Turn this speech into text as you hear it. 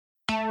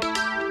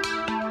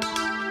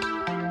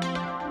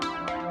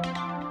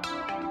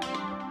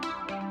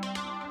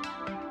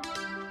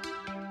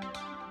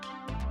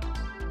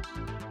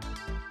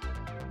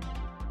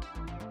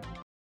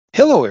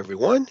Hello,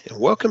 everyone, and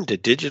welcome to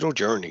Digital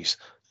Journeys.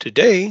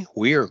 Today,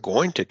 we are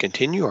going to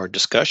continue our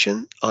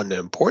discussion on the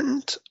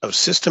importance of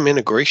system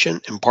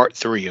integration in part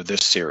three of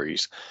this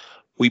series.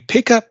 We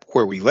pick up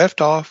where we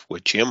left off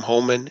with Jim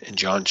Holman and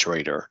John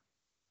Schrader.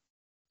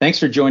 Thanks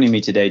for joining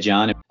me today,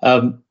 John.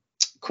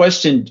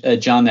 Question,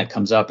 John, that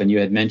comes up, and you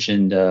had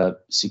mentioned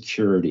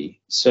security.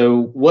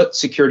 So what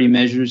security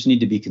measures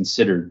need to be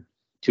considered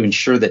to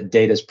ensure that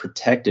data is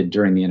protected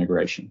during the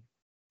integration?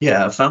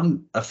 Yeah,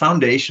 a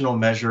foundational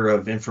measure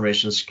of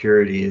information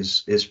security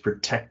is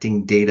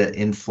protecting data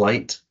in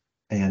flight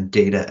and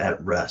data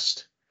at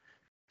rest.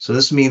 So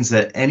this means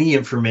that any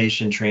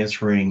information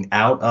transferring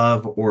out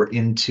of or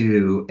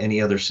into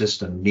any other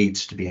system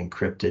needs to be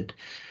encrypted. It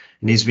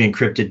needs to be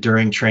encrypted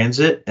during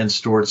transit and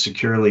stored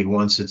securely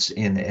once it's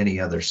in any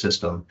other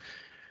system.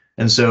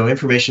 And so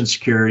information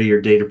security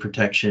or data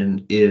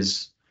protection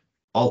is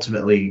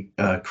ultimately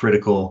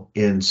critical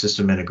in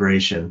system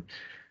integration,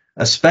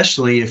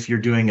 especially if you're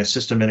doing a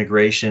system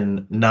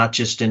integration, not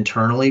just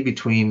internally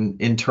between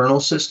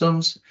internal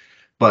systems,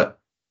 but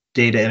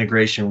data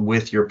integration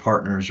with your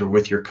partners or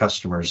with your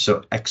customers,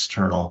 so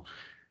external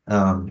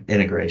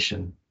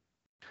integration.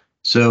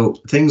 So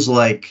things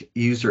like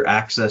user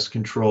access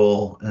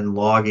control and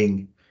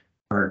logging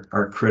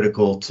are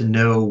critical to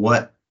know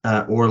what,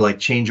 or like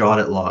change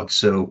audit logs.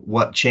 So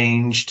what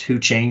changed, who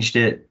changed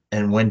it,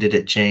 and when did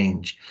it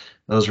change?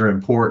 Those are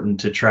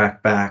important to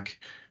track back.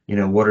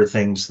 What are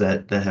things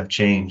that have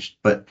changed?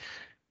 But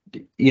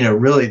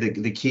really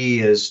the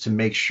key is to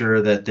make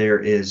sure that there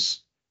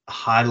is a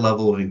high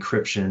level of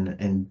encryption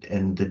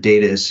and the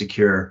data is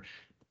secure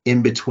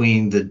in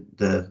between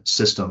the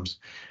systems.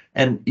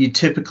 And you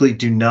typically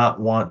do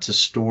not want to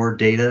store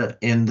data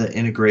in the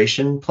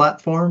integration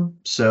platform.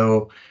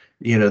 So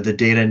the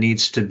data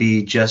needs to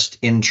be just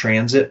in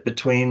transit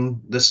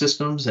between the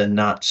systems and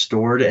not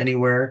stored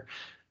anywhere,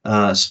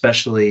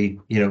 especially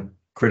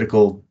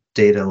critical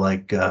data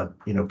like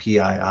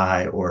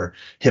PII or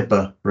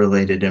HIPAA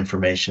related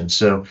information.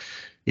 So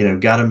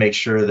got to make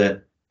sure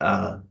that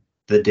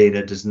the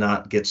data does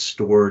not get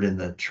stored in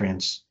the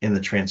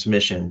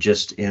transmission,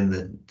 just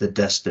in the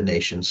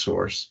destination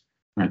source.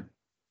 Right.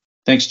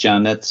 Thanks,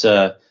 John. That's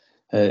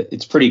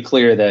it's pretty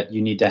clear that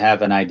you need to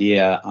have an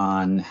idea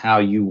on how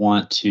you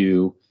want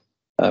to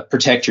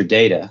protect your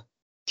data.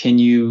 Can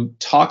you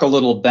talk a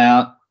little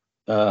about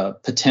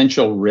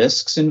potential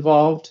risks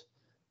involved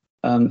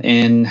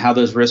and how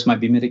those risks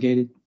might be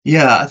mitigated?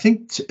 Yeah, I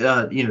think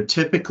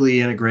typically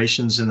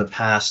integrations in the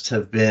past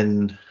have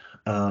been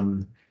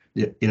again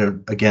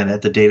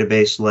at the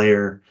database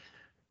layer,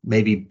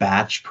 maybe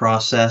batch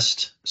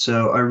processed.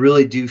 So I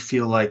really do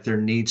feel like there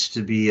needs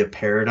to be a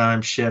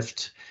paradigm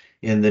shift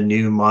in the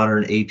new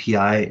modern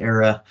API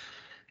era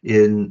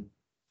in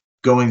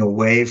going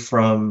away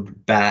from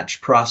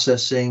batch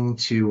processing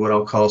to what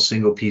I'll call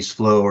single piece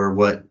flow, or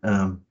what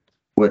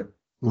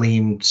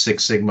Lean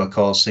Six Sigma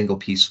calls single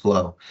piece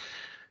flow.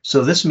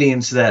 So this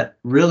means that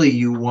really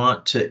you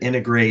want to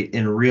integrate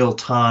in real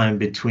time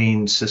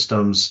between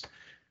systems,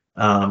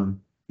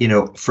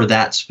 for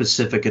that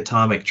specific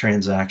atomic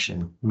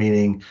transaction,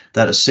 meaning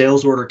that a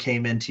sales order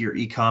came into your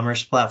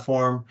e-commerce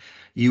platform.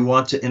 You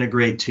want to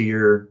integrate to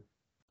your,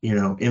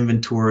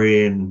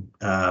 inventory and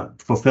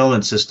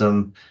fulfillment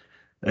system,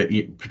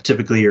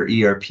 typically your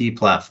ERP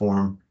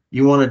platform.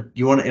 You want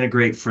to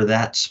integrate for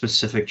that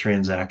specific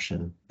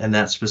transaction and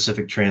that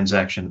specific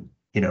transaction,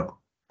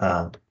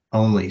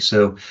 only.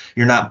 So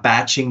you're not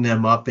batching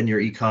them up in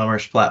your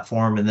e-commerce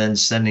platform and then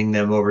sending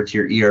them over to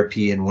your ERP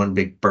in one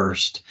big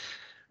burst.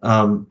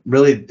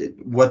 Really,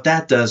 what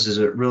that does is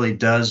it really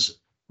does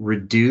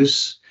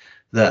reduce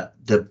the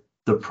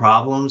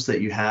problems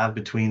that you have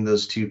between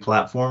those two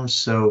platforms.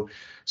 So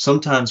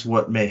sometimes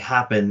what may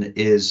happen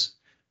is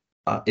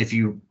if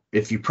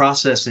you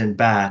process in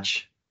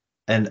batch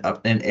and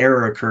an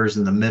error occurs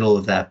in the middle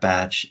of that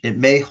batch, it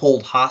may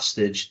hold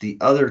hostage the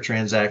other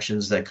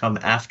transactions that come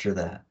after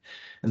that.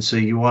 And so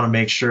you want to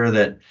make sure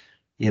that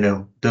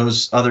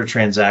those other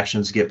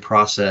transactions get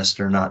processed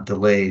or not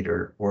delayed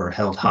or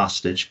held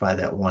hostage by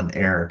that one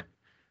error.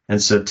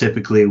 And so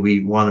typically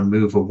we want to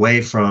move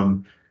away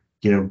from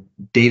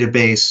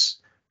database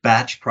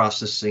batch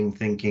processing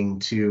thinking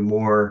to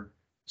more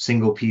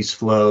single piece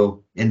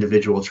flow,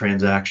 individual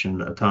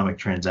transaction, atomic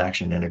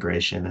transaction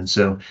integration. And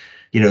so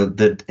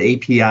the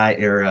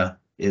API era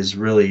is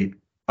really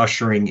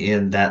ushering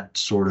in that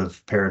sort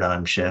of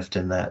paradigm shift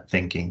and that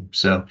thinking.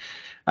 So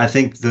I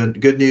think the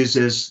good news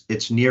is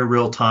it's near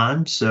real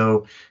time,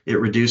 so it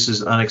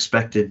reduces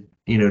unexpected,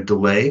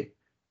 delay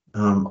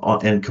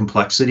and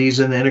complexities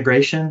in the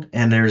integration.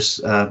 And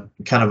there's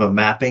kind of a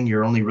mapping.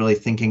 You're only really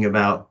thinking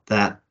about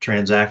that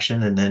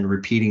transaction and then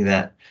repeating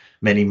that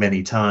many,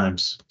 many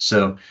times.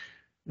 So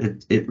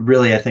it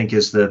really, I think,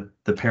 is the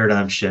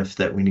paradigm shift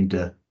that we need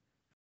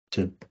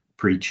to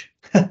preach.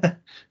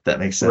 That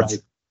makes sense.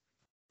 Right.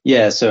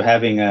 Yeah, so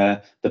having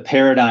the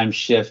paradigm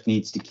shift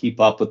needs to keep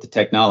up with the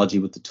technology,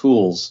 with the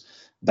tools.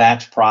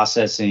 Batch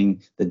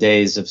processing, the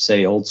days of,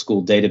 say, old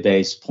school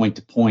database point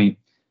to point,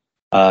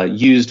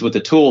 used with a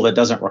tool that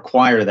doesn't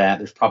require that,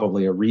 there's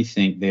probably a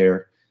rethink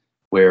there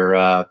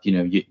where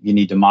you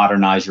need to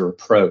modernize your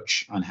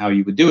approach on how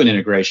you would do an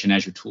integration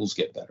as your tools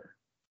get better.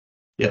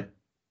 Yeah.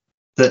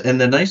 And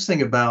the nice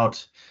thing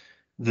about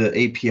the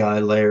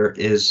API layer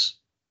is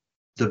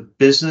the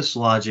business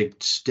logic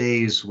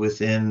stays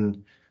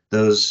within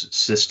those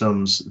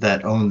systems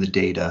that own the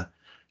data.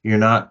 You're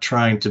not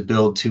trying to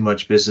build too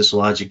much business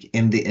logic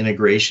in the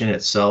integration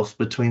itself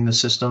between the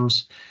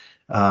systems.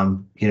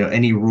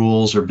 Any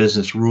rules or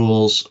business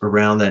rules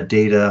around that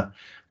data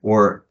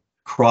or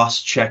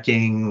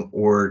cross-checking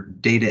or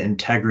data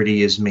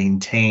integrity is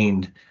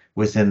maintained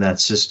within that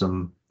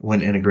system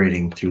when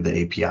integrating through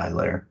the API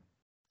layer.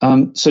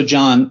 So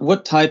John,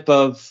 what type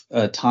of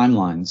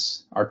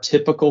timelines are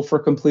typical for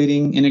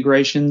completing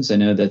integrations? I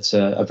know that's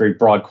a very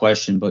broad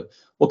question, but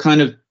what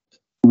kind of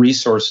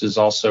resources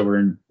also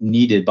are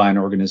needed by an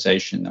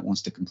organization that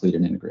wants to complete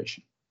an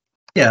integration?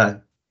 Yeah,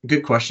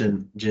 good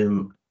question,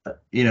 Jim.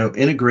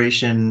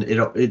 Integration,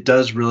 it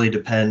does really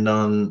depend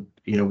on,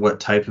 what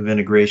type of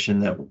integration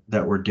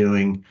that we're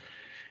doing.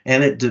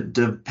 And it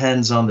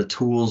depends on the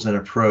tools and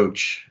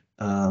approach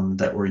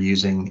that we're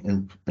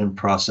using in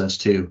process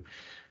too.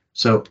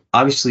 So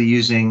obviously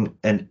using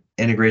an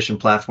integration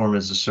platform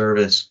as a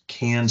service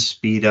can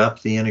speed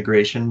up the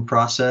integration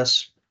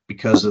process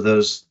because of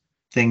those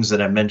things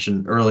that I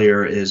mentioned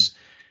earlier is,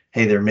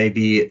 hey, there may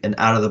be an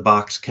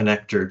out-of-the-box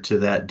connector to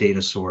that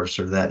data source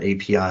or that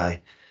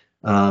API.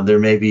 There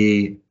may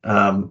be,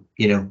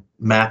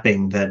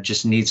 mapping that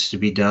just needs to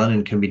be done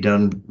and can be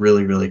done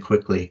really, really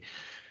quickly.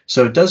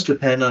 So it does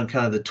depend on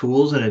kind of the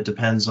tools, and it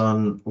depends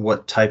on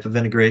what type of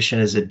integration.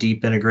 Is it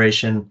deep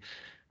integration,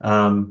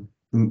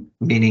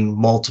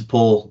 meaning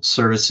multiple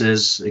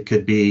services? It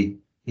could be,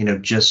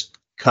 just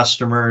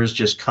customers,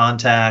 just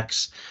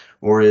contacts,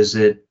 or is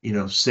it,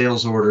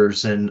 sales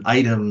orders and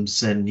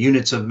items and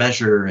units of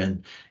measure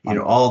and,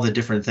 all the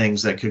different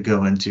things that could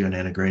go into an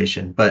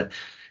integration. But,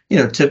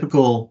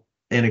 typical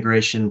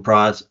integration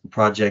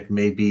project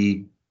may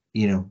be,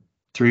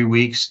 3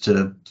 weeks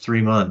to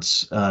 3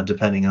 months,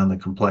 depending on the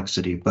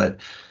complexity. But,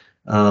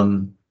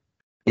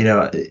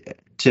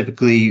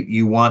 typically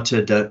you want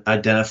to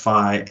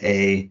identify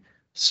a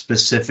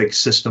specific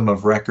system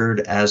of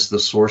record as the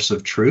source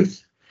of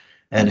truth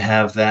and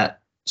have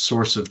that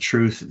source of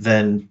truth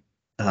then,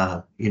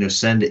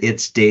 send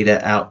its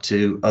data out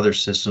to other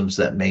systems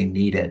that may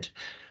need it.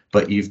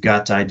 But you've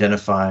got to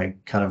identify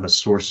kind of a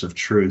source of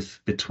truth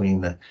between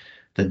the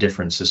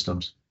different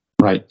systems.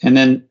 Right. And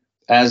then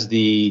as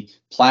the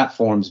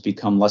platforms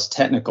become less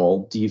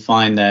technical, do you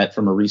find that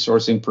from a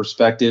resourcing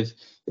perspective,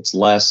 it's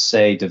less,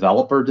 say,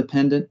 developer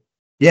dependent?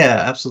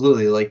 Yeah,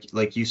 absolutely.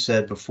 Like you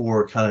said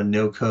before, kind of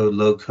no code,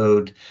 low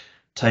code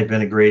type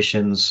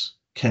integrations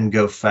can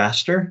go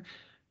faster,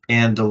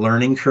 and the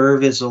learning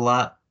curve is a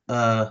lot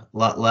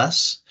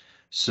less.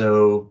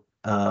 So,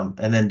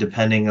 and then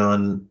depending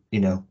on,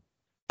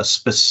 a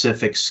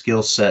specific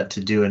skill set to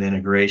do an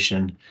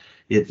integration,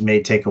 it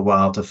may take a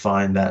while to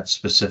find that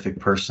specific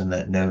person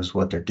that knows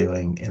what they're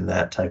doing in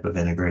that type of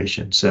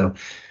integration. So,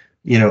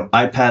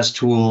 iPaaS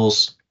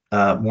tools,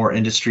 more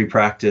industry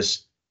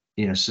practice,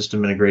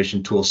 system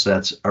integration tool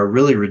sets are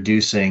really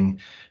reducing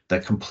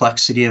the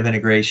complexity of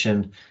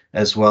integration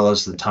as well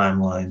as the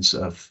timelines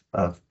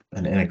of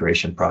an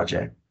integration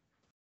project.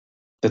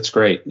 That's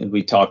great.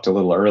 We talked a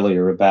little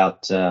earlier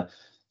about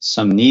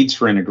some needs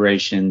for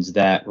integrations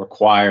that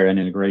require an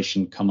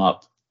integration come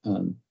up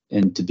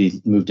and to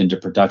be moved into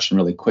production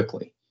really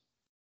quickly.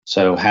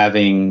 So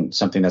having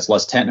something that's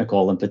less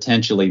technical and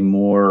potentially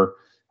more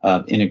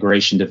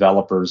integration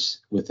developers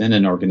within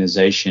an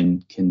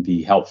organization can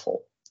be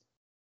helpful.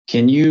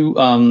 Can you,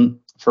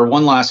 for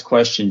one last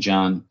question,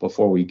 John,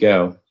 before we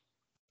go,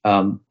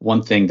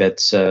 one thing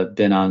that's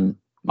been on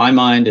my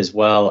mind as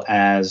well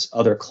as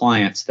other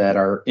clients that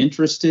are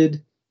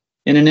interested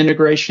in an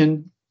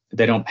integration,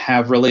 they don't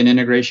have really an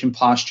integration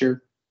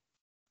posture.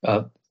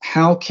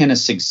 How can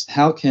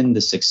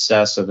the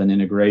success of an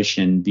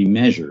integration be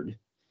measured,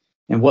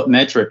 and what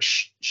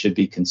metrics should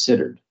be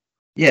considered?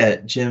 Yeah,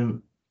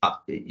 Jim,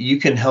 you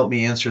can help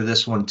me answer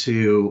this one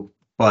too,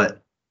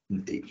 but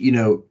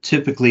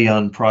typically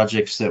on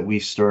projects that we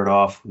start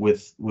off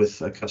with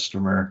a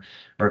customer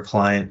or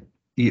client,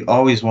 you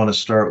always want to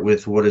start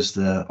with what is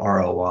the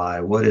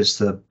ROI, what is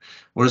the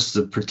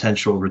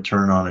potential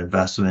return on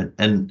investment,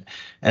 and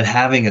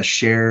having a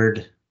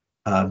shared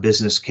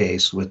business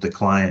case with the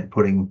client,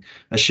 putting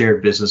a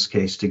shared business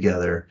case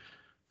together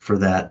for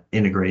that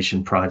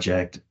integration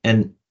project.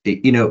 And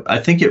I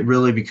think it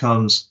really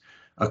becomes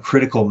a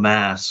critical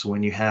mass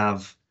when you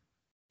have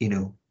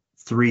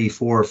 3,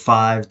 4,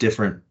 5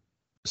 different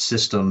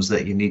systems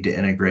that you need to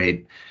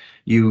integrate.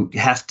 You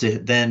have to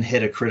then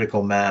hit a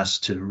critical mass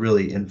to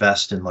really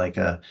invest in like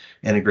a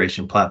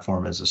integration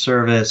platform as a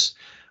service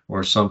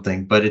or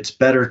something. But it's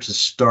better to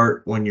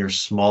start when you're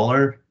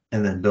smaller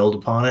and then build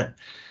upon it.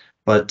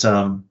 But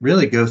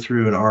really go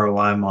through an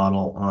ROI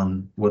model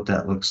on what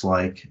that looks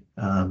like,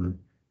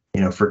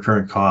 for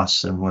current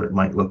costs and what it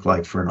might look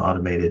like for an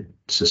automated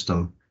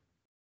system.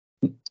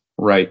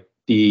 Right.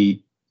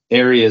 The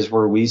areas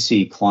where we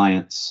see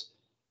clients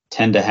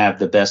tend to have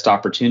the best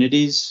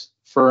opportunities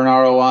for an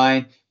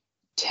ROI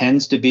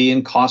tends to be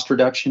in cost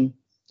reduction.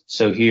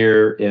 So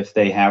here, if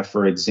they have,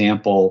 for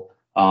example,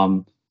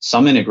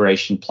 some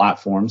integration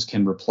platforms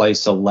can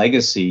replace a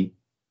legacy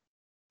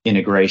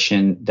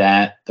integration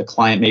that the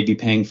client may be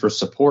paying for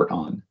support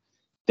on.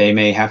 They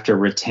may have to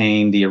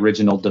retain the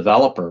original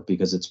developer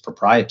because it's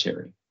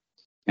proprietary.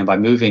 And by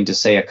moving to,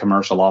 say, a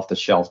commercial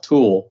off-the-shelf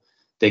tool,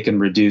 they can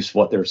reduce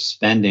what they're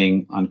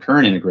spending on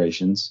current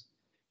integrations.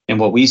 And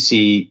what we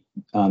see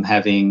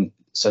having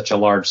such a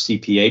large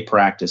CPA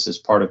practice as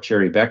part of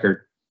Cherry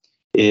Bekaert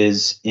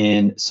is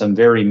in some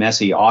very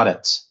messy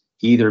audits,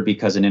 either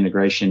because an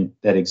integration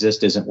that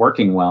exists isn't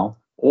working well,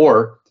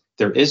 or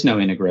there is no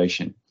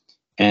integration.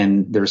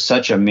 And there's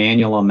such a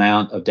manual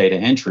amount of data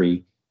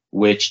entry,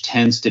 which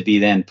tends to be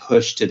then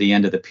pushed to the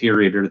end of the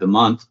period or the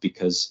month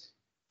because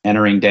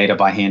entering data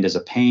by hand is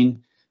a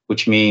pain,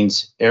 which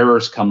means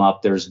errors come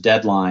up, there's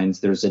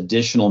deadlines, there's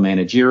additional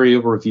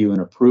managerial review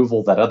and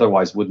approval that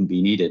otherwise wouldn't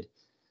be needed.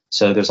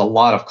 So there's a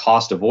lot of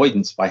cost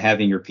avoidance by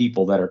having your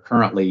people that are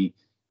currently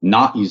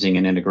not using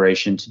an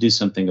integration to do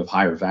something of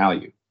higher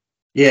value.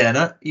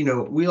 Yeah,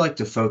 and we like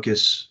to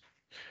focus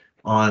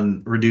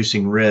on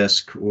reducing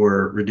risk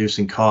or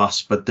reducing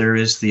costs, but there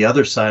is the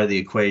other side of the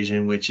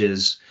equation, which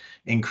is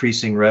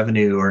increasing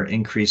revenue or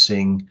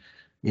increasing,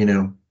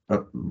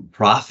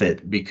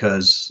 profit,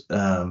 because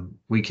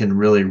we can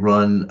really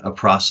run a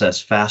process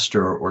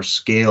faster or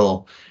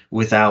scale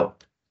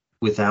without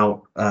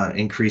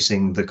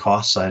increasing the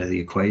cost side of the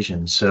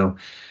equation. So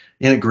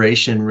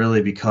integration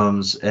really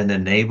becomes an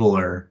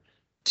enabler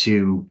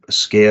to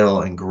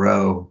scale and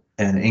grow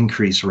and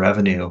increase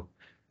revenue.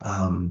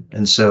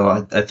 And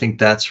so I think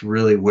that's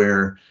really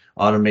where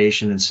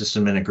automation and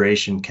system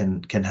integration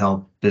can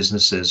help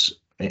businesses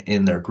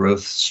in their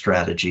growth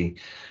strategy.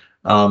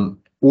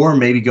 Or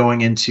maybe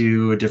going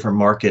into a different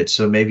market.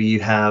 So maybe you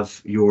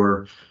have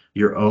your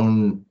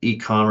own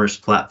e-commerce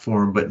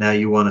platform, but now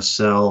you want to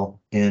sell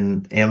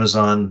in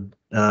Amazon,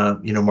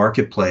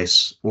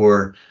 Marketplace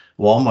or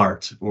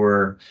Walmart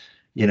or,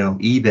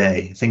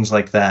 eBay, things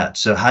like that.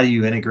 So how do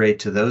you integrate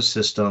to those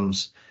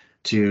systems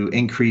to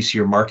increase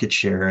your market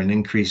share and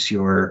increase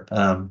your,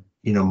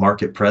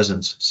 market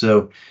presence?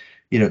 So,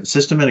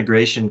 system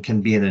integration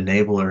can be an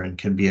enabler and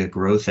can be a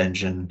growth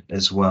engine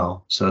as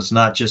well. So it's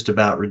not just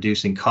about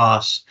reducing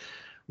costs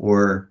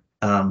or,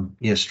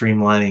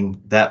 streamlining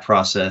that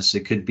process.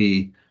 It could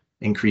be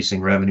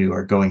increasing revenue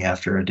or going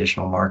after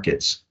additional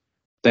markets.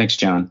 Thanks,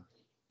 John.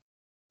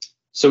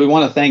 So we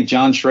want to thank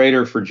John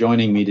Schrader for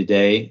joining me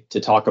today to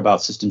talk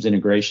about systems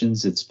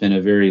integrations. It's been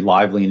a very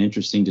lively and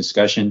interesting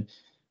discussion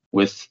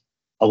with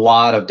a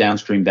lot of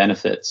downstream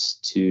benefits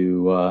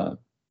to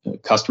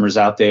customers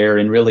out there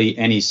in really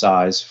any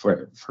size,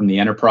 from the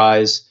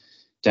enterprise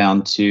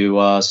down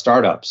to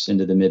startups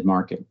into the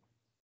mid-market.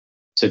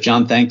 So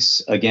John,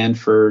 thanks again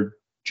for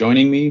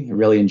joining me. I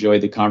really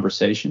enjoyed the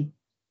conversation.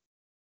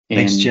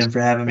 Thanks, Jim, for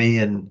having me,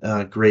 and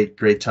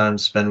great time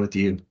spent with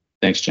you.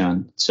 Thanks,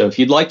 John. So if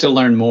you'd like to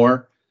learn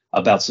more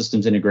about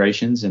systems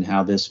integrations and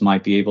how this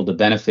might be able to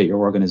benefit your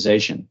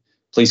organization,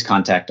 please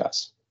contact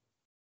us.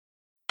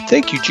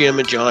 Thank you, Jim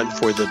and John,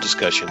 for the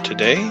discussion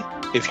today.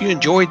 If you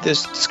enjoyed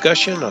this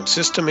discussion on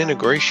system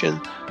integration,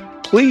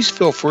 please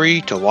feel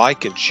free to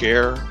like and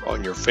share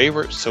on your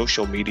favorite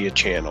social media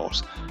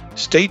channels.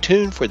 Stay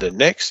tuned for the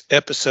next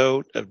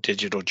episode of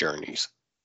Digital Journeys.